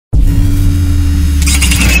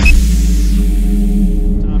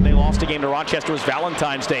into Rochester was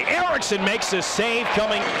Valentine's Day. Erickson makes a save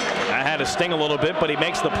coming. That had to sting a little bit, but he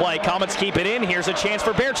makes the play. Comets keep it in. Here's a chance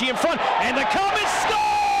for Berchi in front, and the Comets score!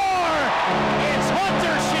 It's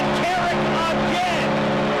Hunter Shinkarik again.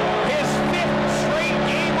 His 5th straight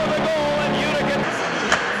game with a goal, and Utica.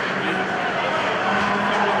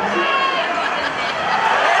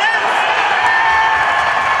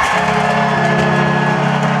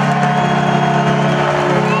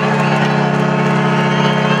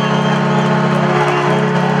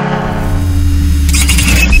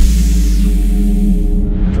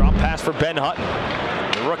 For Ben Hutton,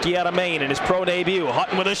 the rookie out of Maine in his pro debut.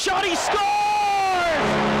 Hutton with a shot, he scores! Oh,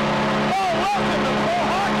 welcome to pro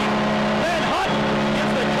hockey. Ben Hutton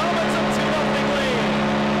gives the Comets a 2-0 lead.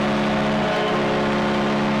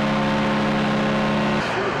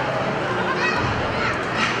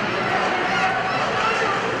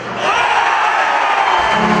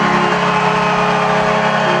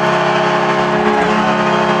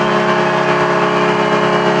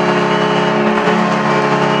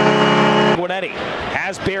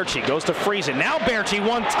 Has Berchi, goes to Friesen. Now Berchi,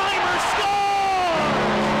 one-timer, scores!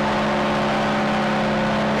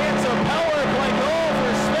 It's a power play goal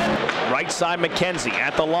for Sven. Right side McKenzie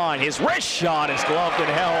at the line. His wrist shot is gloved and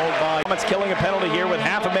held by Comets, killing a penalty here with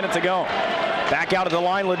half a minute to go. Back out of the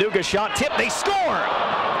line, Utica shot, tip, they score!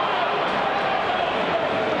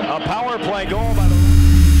 A power play goal by the...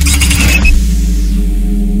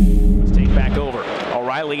 Let's take back over.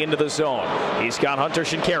 O'Reilly into the zone. He's got Hunter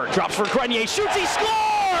Shinkarik. Drops for Grenier. Shoots. He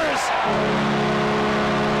scores!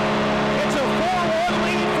 It's a 4-1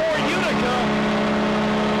 lead for Utica.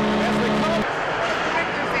 As they come.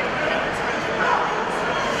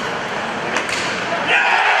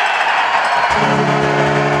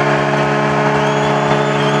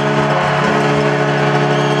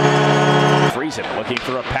 Friesen looking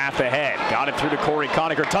for a path ahead. Got it through to Corey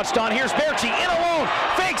Conacher. Touched on. Here's Berchi in alone.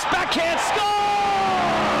 Fakes. Backhand. Scores!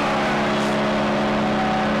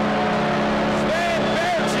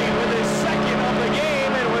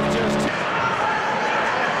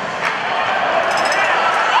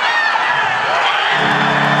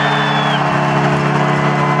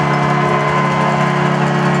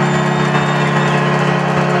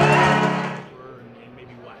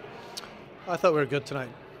 I thought we were good tonight.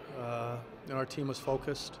 Our team was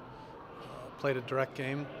focused, played a direct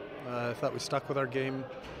game. I thought we stuck with our game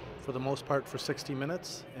for the most part for 60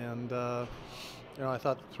 minutes, and I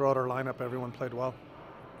thought throughout our lineup everyone played well.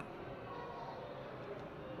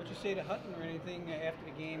 What'd you say to Hutton or anything after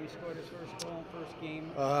the game? He scored his first goal in first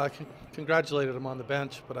game. I congratulated him on the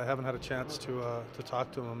bench, but I haven't had a chance to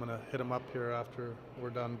talk to him. I'm going to hit him up here after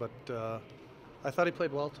we're done, but I thought he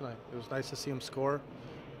played well tonight. It was nice to see him score.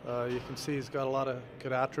 You can see he's got a lot of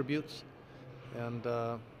good attributes, and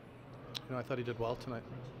I thought he did well tonight.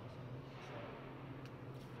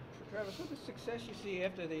 Travis, what the success you see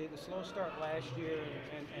after the slow start last year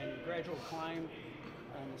and gradual climb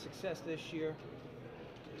and the success this year,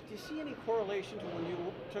 do you see any correlation to when you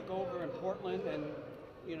took over in Portland and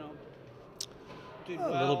did well?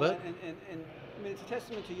 A little bit. And I mean, it's a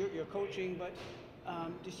testament to your coaching, but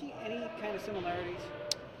do you see any kind of similarities?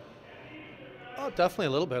 Oh, definitely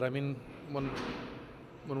a little bit. I mean, when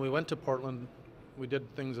we went to Portland, we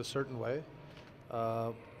did things a certain way.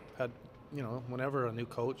 Whenever a new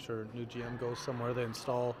coach or new GM goes somewhere, they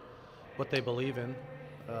install what they believe in,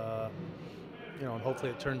 and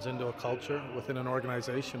hopefully it turns into a culture within an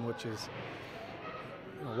organization, which is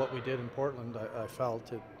what we did in Portland. I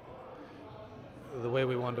felt it. The way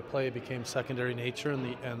we wanted to play became secondary nature,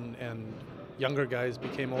 and younger guys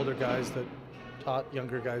became older guys that taught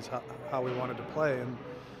younger guys how we wanted to play. And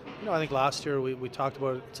I think last year we talked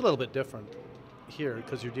about it. It's a little bit different here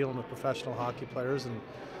because you're dealing with professional hockey players,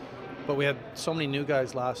 but we had so many new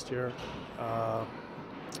guys last year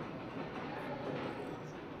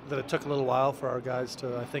that it took a little while for our guys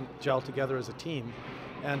to, I think, gel together as a team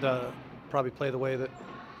and probably play the way that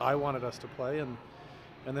I wanted us to play. And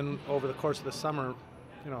then over the course of the summer,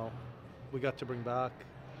 we got to bring back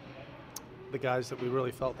the guys that we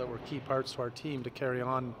really felt that were key parts to our team to carry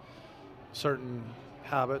on certain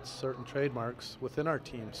habits, certain trademarks within our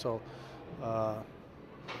team. So,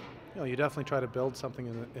 you definitely try to build something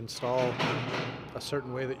and install a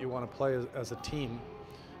certain way that you want to play as a team.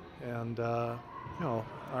 And,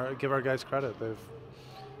 give our guys credit. They're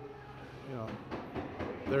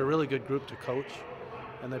a really good group to coach,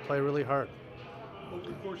 and they play really hard. Over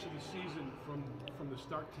the course of the season, from the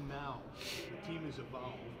start to now, the team has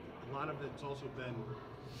evolved. A lot of it's also been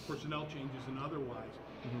personnel changes and otherwise.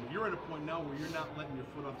 Mm-hmm. You're at a point now where you're not letting your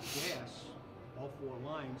foot off the gas, all 4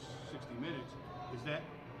 lines, 60 minutes. Is that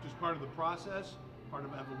just part of the process, part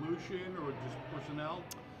of evolution or just personnel?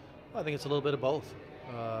 I think it's a little bit of both.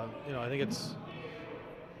 I think it's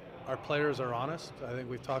our players are honest. I think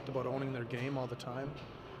we've talked about owning their game all the time.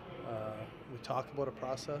 We talk about a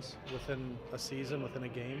process within a season, within a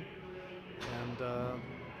game. And,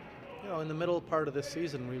 in the middle part of this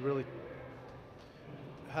season, we really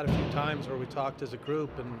had a few times where we talked as a group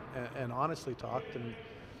and honestly talked. And,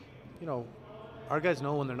 our guys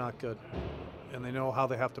know when they're not good, and they know how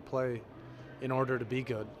they have to play in order to be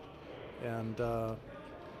good. And,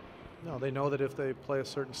 they know that if they play a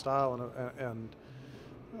certain style, and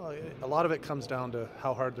a lot of it comes down to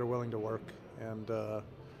how hard they're willing to work. And,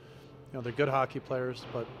 they're good hockey players,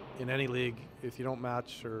 but in any league, if you don't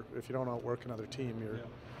match or if you don't outwork another team,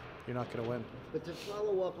 you're not going to win. But to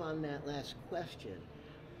follow up on that last question,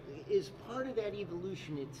 is part of that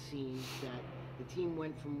evolution, it seems, that the team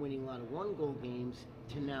went from winning a lot of one-goal games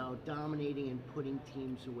to now dominating and putting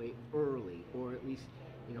teams away early, or at least,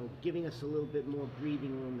 giving us a little bit more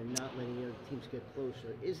breathing room and not letting the other teams get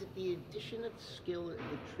closer? Is it the addition of skill at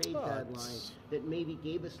the trade deadline that maybe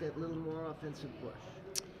gave us that little more offensive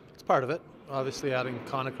push? It's part of it. Obviously, adding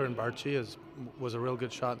Conacher and Barchi was a real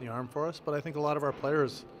good shot in the arm for us. But I think a lot of our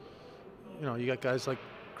players, you got guys like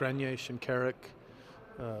Grenier, Shinkarik,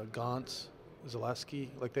 Gauntz, Zaleski,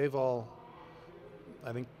 like they've all,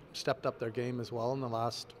 I think, stepped up their game as well in the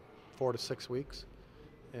last 4 to 6 weeks.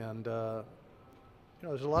 And,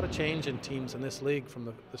 there's a lot of change in teams in this league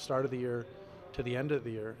from the start of the year to the end of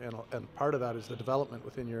the year. And part of that is the development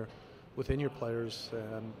within your players.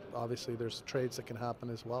 And obviously there's trades that can happen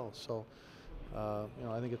as well. So,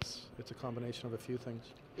 I think it's a combination of a few things.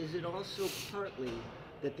 Is it also partly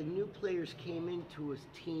that the new players came into a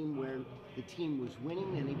team where the team was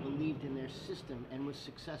winning and they believed in their system and was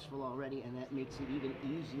successful already, and that makes it even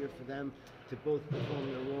easier for them to both perform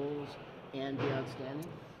their roles and be outstanding?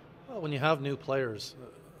 Well, when you have new players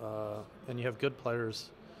and you have good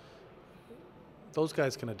players, those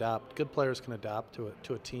guys can adapt. Good players can adapt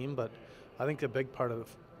to a team, but I think a big part of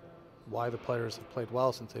why the players have played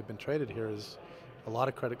well since they've been traded here is a lot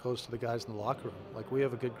of credit goes to the guys in the locker room. Like, we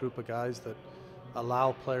have a good group of guys that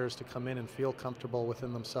allow players to come in and feel comfortable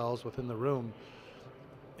within themselves, within the room.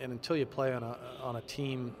 And until you play on a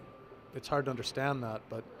team, it's hard to understand that.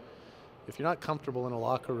 But if you're not comfortable in a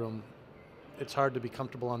locker room, it's hard to be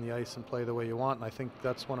comfortable on the ice and play the way you want. And I think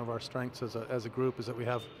that's one of our strengths as a group, is that we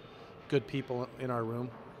have good people in our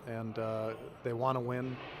room, and they want to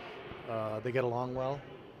win. They get along well,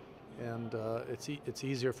 and it's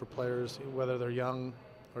easier for players, whether they're young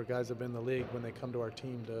or guys that have been in the league, when they come to our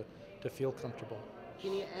team to feel comfortable.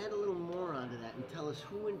 Can you add a little more onto that and tell us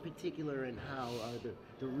who in particular and how are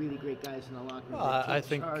the really great guys in the locker room that I take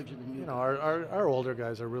think charge of the new our older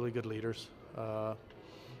guys are really good leaders. I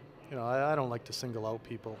don't like to single out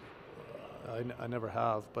people. I never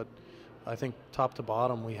have, but I think top to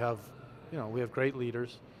bottom we have great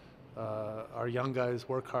leaders. Our young guys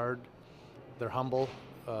work hard. They're humble.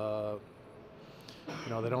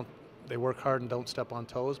 They work hard and don't step on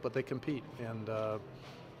toes, but they compete. And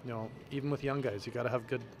even with young guys, you got to have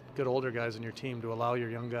good older guys in your team to allow your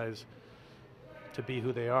young guys to be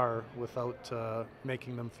who they are without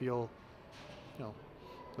making them feel,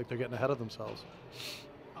 like they're getting ahead of themselves.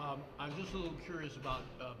 I'm just a little curious about,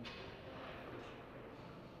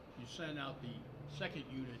 you sent out the second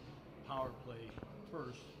unit power play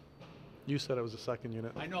first. You said it was a second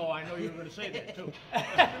unit. I know you were going to say that too.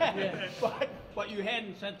 But you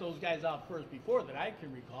hadn't sent those guys out first before that I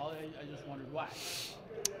can recall. I just wondered why.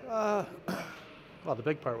 Well, the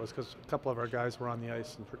big part was because a couple of our guys were on the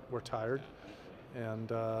ice and were tired, and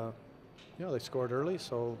they scored early,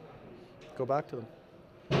 so go back to them.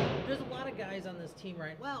 There's a lot of guys on this team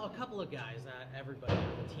a couple of guys, not everybody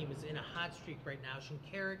on the team is in a hot streak right now.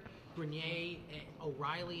 Shinkarik, Grenier,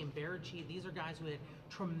 O'Reilly, and Barchi, these are guys who had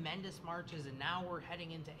tremendous marches, and now we're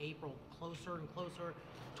heading into April, closer and closer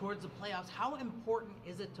towards the playoffs. How important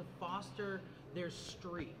is it to foster their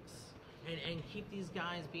streaks and keep these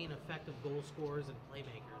guys being effective goal scorers and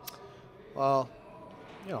playmakers? Well,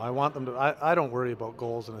 I want them to. I don't worry about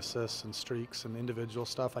goals and assists and streaks and individual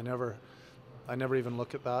stuff. I never even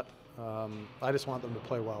look at that. I just want them to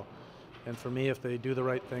play well. And for me, if they do the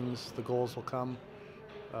right things, the goals will come.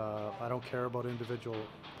 I don't care about individual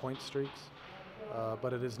point streaks,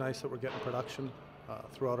 but it is nice that we're getting production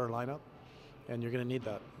throughout our lineup, and you're going to need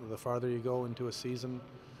that. The farther you go into a season,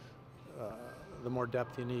 the more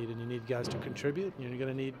depth you need, and you need guys to contribute. You're going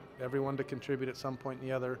to need everyone to contribute at some point or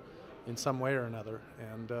the other, in some way or another,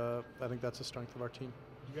 and I think that's a strength of our team.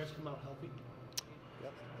 You guys come out healthy?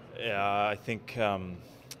 Yeah, I think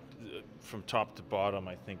from top to bottom,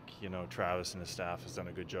 I think Travis and his staff has done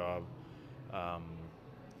a good job.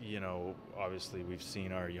 You know, obviously we've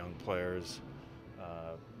seen our young players,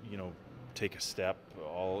 you know, take a step,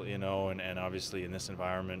 you know, and obviously in this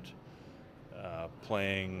environment,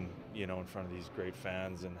 playing, you know, in front of these great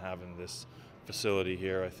fans and having this facility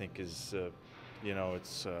here, I think is, you know,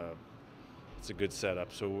 it's a good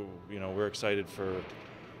setup. So, you know, we're excited for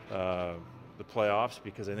the playoffs,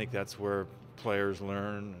 because I think that's where players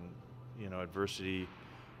learn, and, you know, adversity,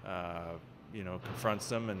 you know, confronts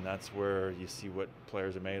them, and that's where you see what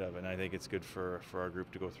players are made of. And I think it's good for our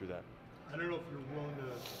group to go through that. I don't know if you're willing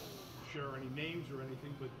to share any names or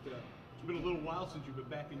anything, but it's been a little while since you've been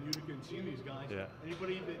back in Utica and seen these guys. Yeah.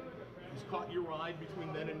 Anybody that has caught your eye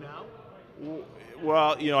between then and now?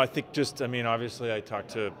 Well, you know, I think just, I mean, obviously I talked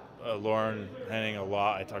to Lauren Henning a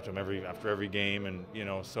lot. I talk to him after every game, and, you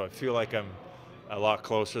know, so I feel like I'm a lot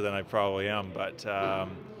closer than I probably am. But,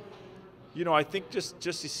 you know, I think just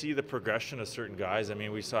to see the progression of certain guys. I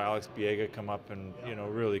mean, we saw Alex Biega come up and, you know,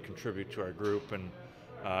 really contribute to our group, and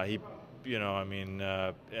he, you know, I mean,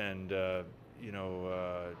 you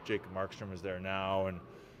know, Jacob Markstrom is there now, and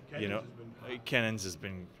you know, Kennens has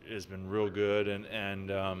been real good,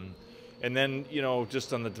 and then, you know,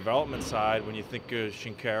 just on the development side, when you think of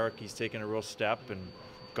Shinkarik, he's taken a real step, and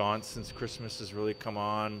Gaunt since Christmas has really come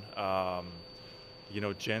on. You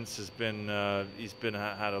know, Jens has been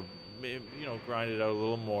had a, you know, grinded out a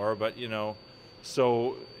little more, but, you know,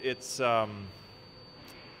 so it's you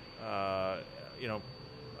know,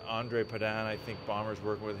 Andre Padan, I think Bomber's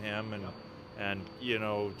working with him, and you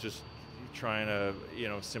know, just trying to, you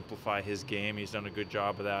know, simplify his game. He's done a good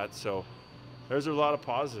job of that. So there's a lot of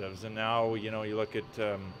positives. And now, you know, you look at,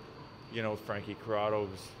 you know, Frankie Corrado's,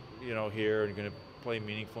 you know, here and going to play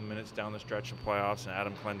meaningful minutes down the stretch in playoffs, and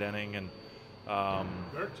Adam Clendenning, and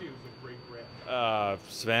Their team is a great grab.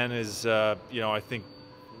 Sven is, you know, I think,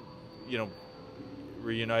 you know,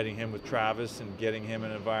 reuniting him with Travis and getting him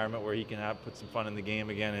in an environment where he can put some fun in the game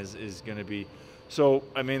again is going to be. So,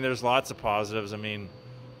 I mean, there's lots of positives. I mean,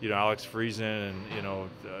 you know, Alex Friesen and, you know,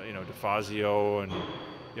 DeFazio, and,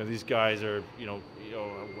 you know, these guys are, you know,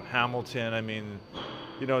 Hamilton. I mean,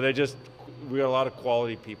 you know, we got a lot of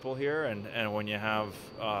quality people here, and when you have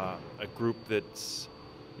a group that's,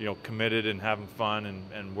 you know, committed and having fun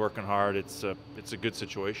and working hard, it's a good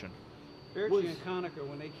situation. Berchi and Conacher,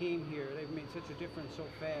 when they came here, they've made such a difference so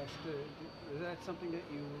fast. Is that something that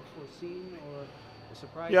you foreseen or a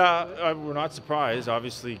surprise? Yeah, we're not surprised.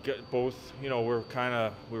 Obviously, both, you know, we were kind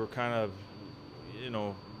of, you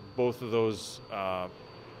know, both of those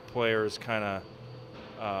players kind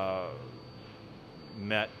of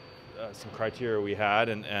met some criteria we had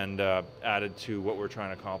and added to what we're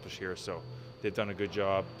trying to accomplish here. So they've done a good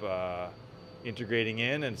job integrating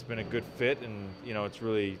in, and it's been a good fit, and, you know, it's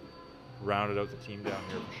really rounded out the team down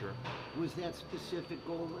here for sure. Was that specific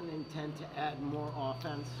goal an intent to add more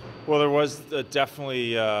offense? Well, there was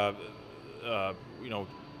definitely, you know,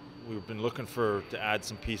 we've been looking to add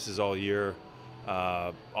some pieces all year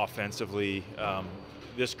offensively.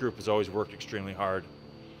 This group has always worked extremely hard,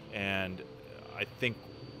 and I think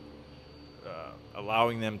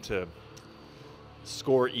allowing them to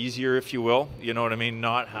score easier, if you will, you know what I mean,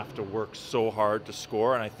 not have to work so hard to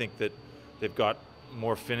score, and I think that they've got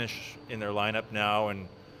more finish in their lineup now, and,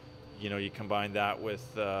 you know, you combine that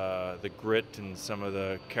with the grit and some of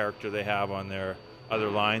the character they have on their other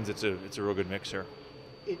lines. It's a real good mix here.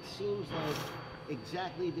 It seems like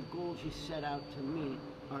exactly the goals you set out to meet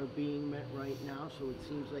are being met right now, so it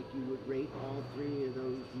seems like you would rate all three of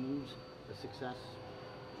those moves a success.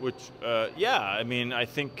 Which, yeah, I mean, I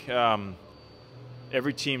think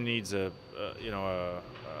every team needs the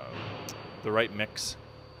right mix,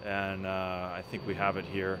 and I think we have it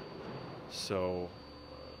here. So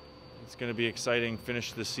it's going to be exciting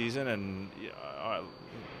finish to the season, and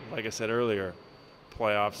like I said earlier,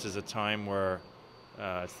 playoffs is a time where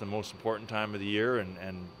it's the most important time of the year,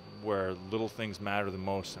 and where little things matter the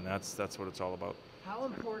most, and that's what it's all about. How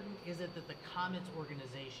important is it that the Comets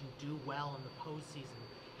organization do well in the postseason?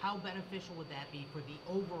 How beneficial would that be for the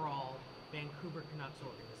overall Vancouver Canucks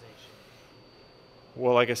organization?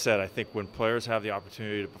 Well, like I said, I think when players have the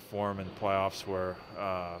opportunity to perform in the playoffs, where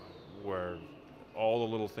all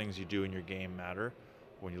the little things you do in your game matter,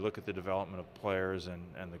 when you look at the development of players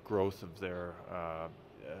and the growth of their,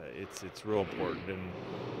 it's real important. And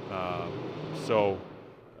so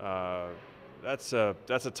that's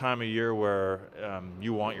a time of year where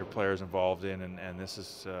you want your players involved in, and this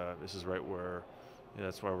is right where,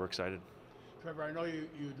 that's why we're excited. Trevor, I know you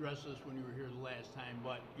addressed this when you were here the last time,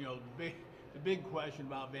 but, you know, the big question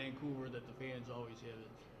about Vancouver that the fans always have is,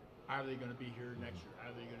 are they going to be here next year?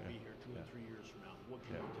 Are they going to be here 2 and 3 years from now? What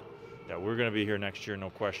can you tell? yeah, we're going to be here next year, no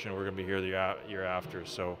question. We're going to be here the year after.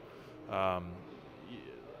 So,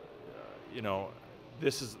 you know,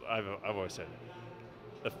 this is, I've always said,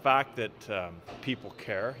 the fact that people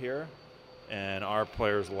care here and our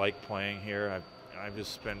players like playing here. I've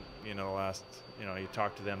just spent, you know, the last, you know, you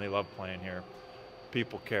talk to them, they love playing here.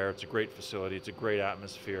 People care. It's a great facility. It's a great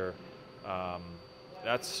atmosphere.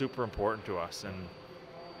 That's super important to us,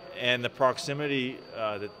 and the proximity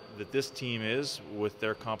that this team is with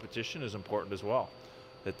their competition is important as well.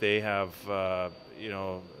 That they have, you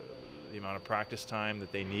know, the amount of practice time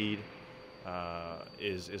that they need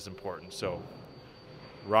is important. So,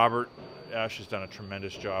 Robert Ash has done a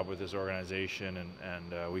tremendous job with his organization,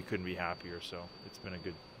 and we couldn't be happier. So it's been a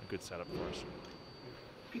good setup for us.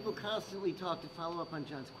 People constantly talk, to follow up on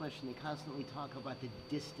John's question, they constantly talk about the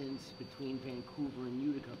distance between Vancouver and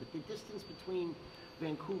Utica, but the distance between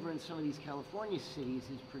Vancouver and some of these California cities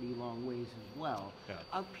is pretty long ways as well. Yeah.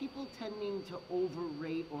 Are people tending to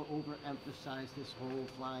overrate or overemphasize this whole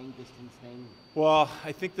flying distance thing? Well,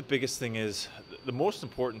 I think the biggest thing is, the most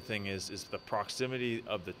important thing is the proximity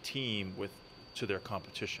of the team to their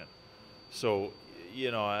competition. So,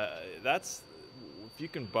 you know, that's, if you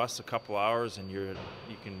can bust a couple hours and you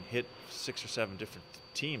can hit 6 or 7 different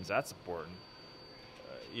teams, that's important.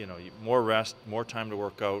 You know, more rest, more time to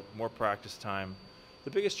work out, more practice time. The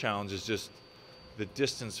biggest challenge is just the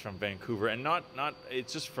distance from Vancouver, and not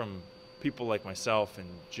it's just from people like myself and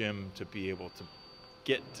Jim to be able to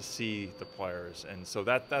get to see the players, and so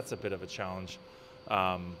that's a bit of a challenge.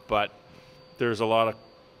 But there's a lot of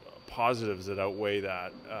positives that outweigh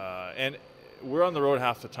that, and we're on the road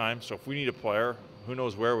half the time. So if we need a player, who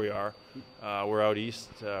knows where we are? We're out east.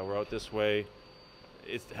 We're out this way.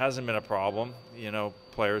 It hasn't been a problem, you know,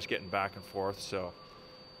 players getting back and forth. So,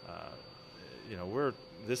 you know,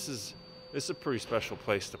 this is a pretty special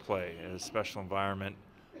place to play, a special environment,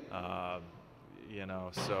 you know.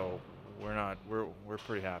 So we're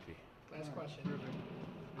pretty happy. Last question.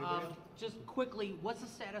 Just quickly, what's the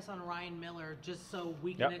status on Ryan Miller, just so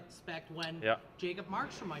we can expect when Jacob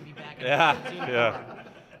Markstrom might be back?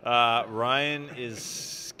 Ryan is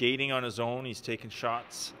skating on his own. He's taking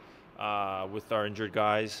shots with our injured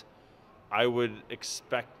guys. I would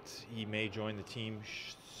expect he may join the team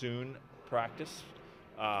soon, practice.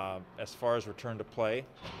 As far as return to play,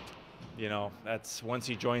 you know, that's once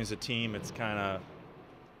he joins the team, it's kind of,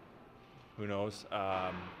 who knows.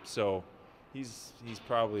 So he's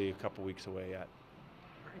probably a couple weeks away yet.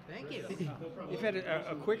 All right, thank you. You've had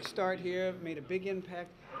a quick start here, made a big impact.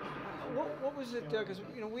 What was it? Because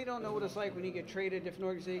you know, we don't know what it's like when you get traded, different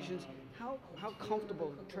organizations. How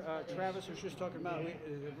comfortable? Travis was just talking about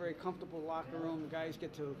a very comfortable locker room. Guys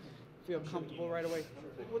get to feel comfortable right away.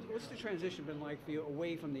 What's the transition been like for you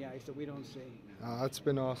away from the ice that we don't see? It's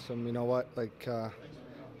been awesome. You know what? Like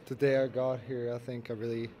the day I got here, I think I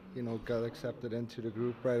really, you know, got accepted into the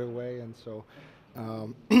group right away, and so,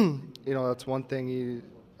 you know, that's one thing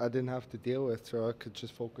I didn't have to deal with, so I could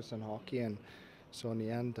just focus on hockey. And so in the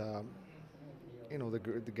end, you know,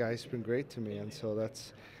 the guy's been great to me, and so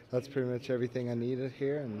that's pretty much everything I needed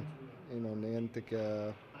here. And you know, in the end,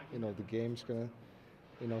 you know, the game's gonna,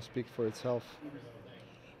 you know, speak for itself.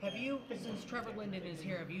 Have you, since Trevor Linden is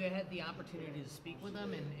here, have you had the opportunity to speak with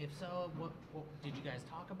him? And if so, what did you guys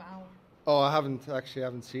talk about? Oh, I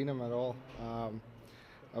haven't seen him at all.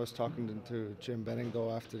 I was talking to Jim Benning though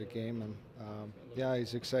after the game, and yeah,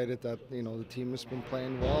 he's excited that, you know, the team has been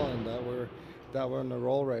playing well and that we're on a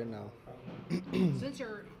roll right now. Since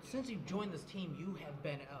you've joined this team, you have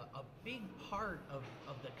been a big part of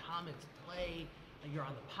the Comets' play. You're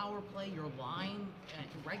on the power play. Your line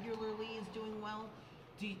regularly is doing well.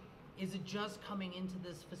 Is it just coming into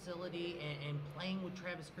this facility and playing with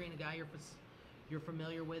Travis Green, a guy you're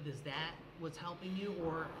familiar with? Is that what's helping you,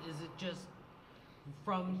 or is it just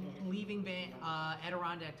from leaving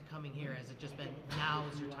Adirondack to coming here? Has it just been now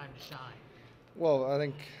is your time to shine? Well, I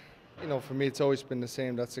think, you know, for me, it's always been the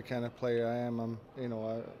same. That's the kind of player I am. You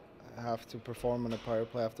know, I have to perform on a power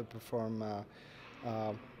play. I have to perform,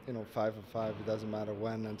 you know, 5-on-5. It doesn't matter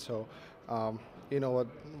when. And so, you know,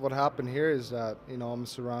 what happened here is that, you know, I'm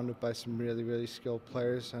surrounded by some really, really skilled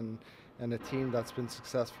players and a team that's been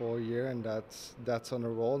successful all year, and that's on a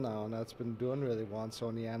roll now, and that's been doing really well. And so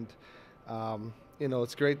in the end, you know,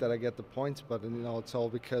 it's great that I get the points, but you know, it's all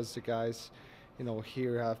because the guys, you know,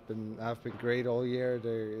 here have been great all year.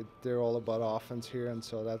 They're all about offense here, and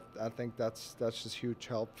so that I think that's just huge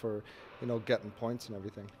help for, you know, getting points and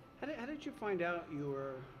everything. How did you find out you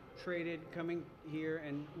were traded coming here,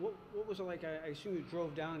 and what was it like? I assume you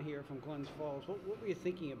drove down here from Glens Falls. What were you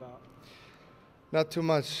thinking about? Not too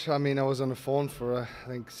much. I mean, I was on the phone for I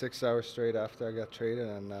think 6 hours straight after I got traded,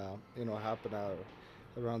 and you know, it happened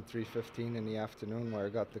around 3:15 in the afternoon where I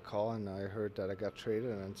got the call and I heard that I got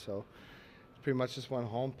traded, and so pretty much just went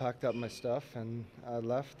home, packed up my stuff, and I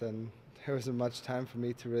left. And there wasn't much time for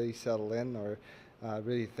me to really settle in or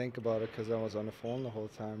really think about it because I was on the phone the whole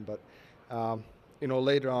time. But you know,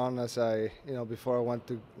 later on, as before I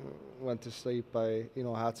went to sleep, I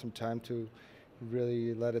had some time to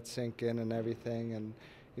really let it sink in and everything. And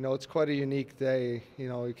you know, it's quite a unique day. You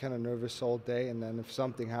know, you're kind of nervous all day, and then if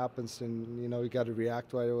something happens, then you know you got to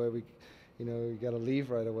react right away. You got to leave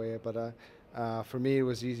right away. But for me, it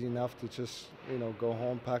was easy enough to just go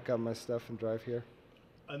home, pack up my stuff, and drive here.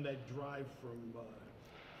 On that drive from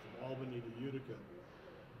Albany to Utica,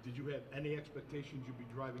 did you have any expectations you'd be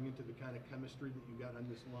driving into the kind of chemistry that you got on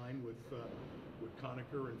this line with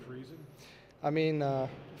Conacher and Friesen? I mean,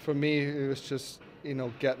 for me, it was just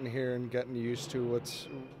getting here and getting used to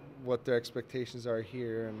what their expectations are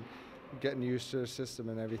here and getting used to the system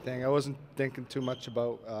and everything. I wasn't thinking too much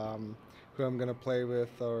about who I'm going to play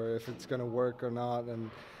with or if it's going to work or not,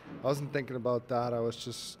 and I wasn't thinking about that. I was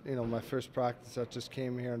just, my first practice, I just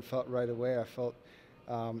came here and felt right away. I felt,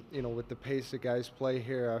 with the pace the guys play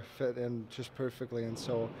here, I fit in just perfectly, and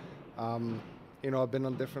so, I've been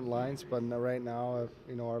on different lines, but right now,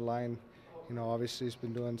 our line, obviously has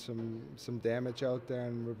been doing some damage out there,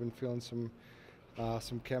 and we've been feeling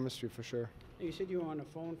some chemistry for sure. You said you were on the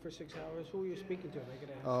phone for 6 hours. Who were you speaking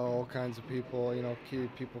to? All kinds of people, key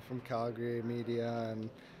people from Calgary media, and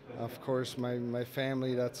of course my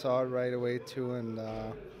family that saw it right away too, and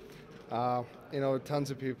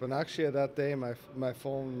tons of people. And actually that day my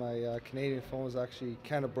phone, my Canadian phone was actually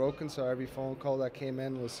kind of broken, so every phone call that came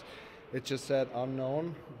in it just said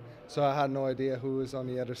unknown. So I had no idea who was on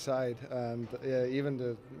the other side, and even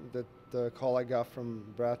the call I got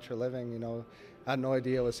from Brad Treliving, I had no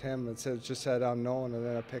idea it was him. It just said unknown, and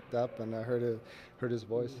then I picked up and I heard his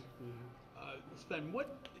voice. Sven,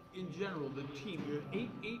 what in general the team? You're eight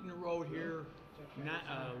in a row here. Not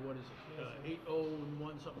what is it?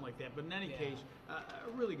 8-0-1, something like that. But in any case,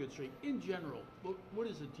 a really good streak. In general, what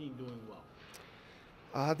is the team doing well?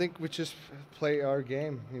 I think we just play our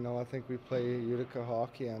game. I think we play Utica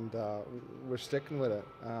hockey, and we're sticking with it.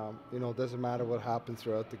 It doesn't matter what happens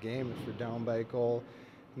throughout the game. If we're down by a goal,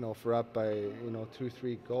 if we're up by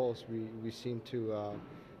 2-3 goals, we seem to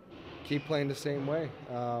keep playing the same way.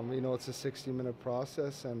 It's a 60-minute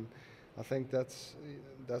process, and I think that's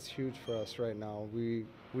huge for us right now. We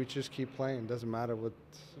just keep playing. Doesn't matter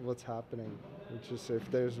what's happening.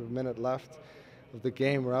 If there's a minute left of the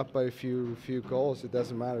game, we're up by a few goals, it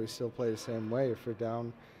doesn't matter. We still play the same way. If we're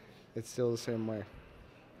down, it's still the same way.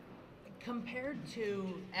 Compared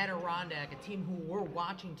to Adirondack, a team who we're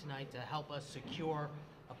watching tonight to help us secure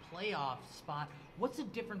a playoff spot, what's the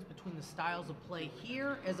difference between the styles of play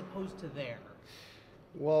here as opposed to there?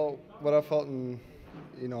 Well, what I felt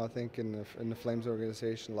I think in the Flames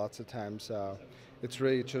organization, lots of times it's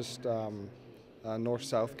really just a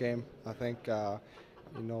north-south game. I think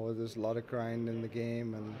there's a lot of grind in the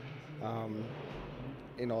game, and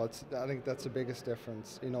I think that's the biggest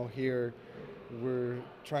difference. Here we're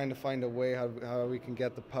trying to find a way how we can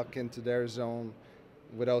get the puck into their zone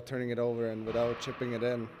without turning it over and without chipping it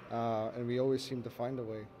in, and we always seem to find a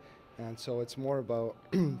way. And so it's more about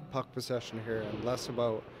puck possession here and less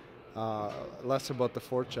about the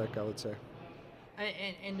forecheck, I would say.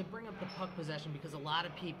 And to bring up the puck possession, because a lot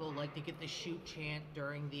of people like to get the shoot chant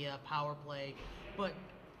during the power play, but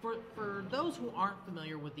for those who aren't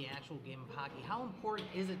familiar with the actual game of hockey, how important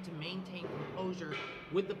is it to maintain composure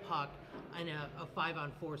with the puck in a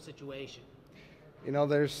 5-on-4 situation?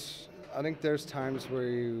 I think there's times where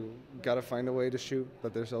you got to find a way to shoot,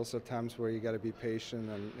 but there's also times where you got to be patient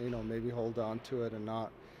and maybe hold on to it and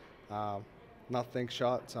not think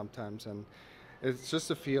shot sometimes. And it's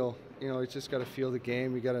just a feel. You just got to feel the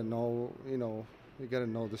game. You got to know. You got to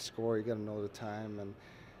know the score. You got to know the time, and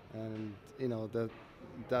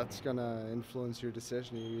that's gonna influence your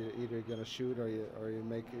decision. You're either gonna shoot or you're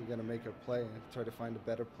gonna make a play and try to find a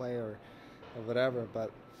better play or whatever.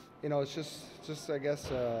 But it's just I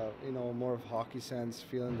guess more of hockey sense,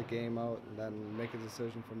 feeling the game out, and then make a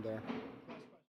decision from there.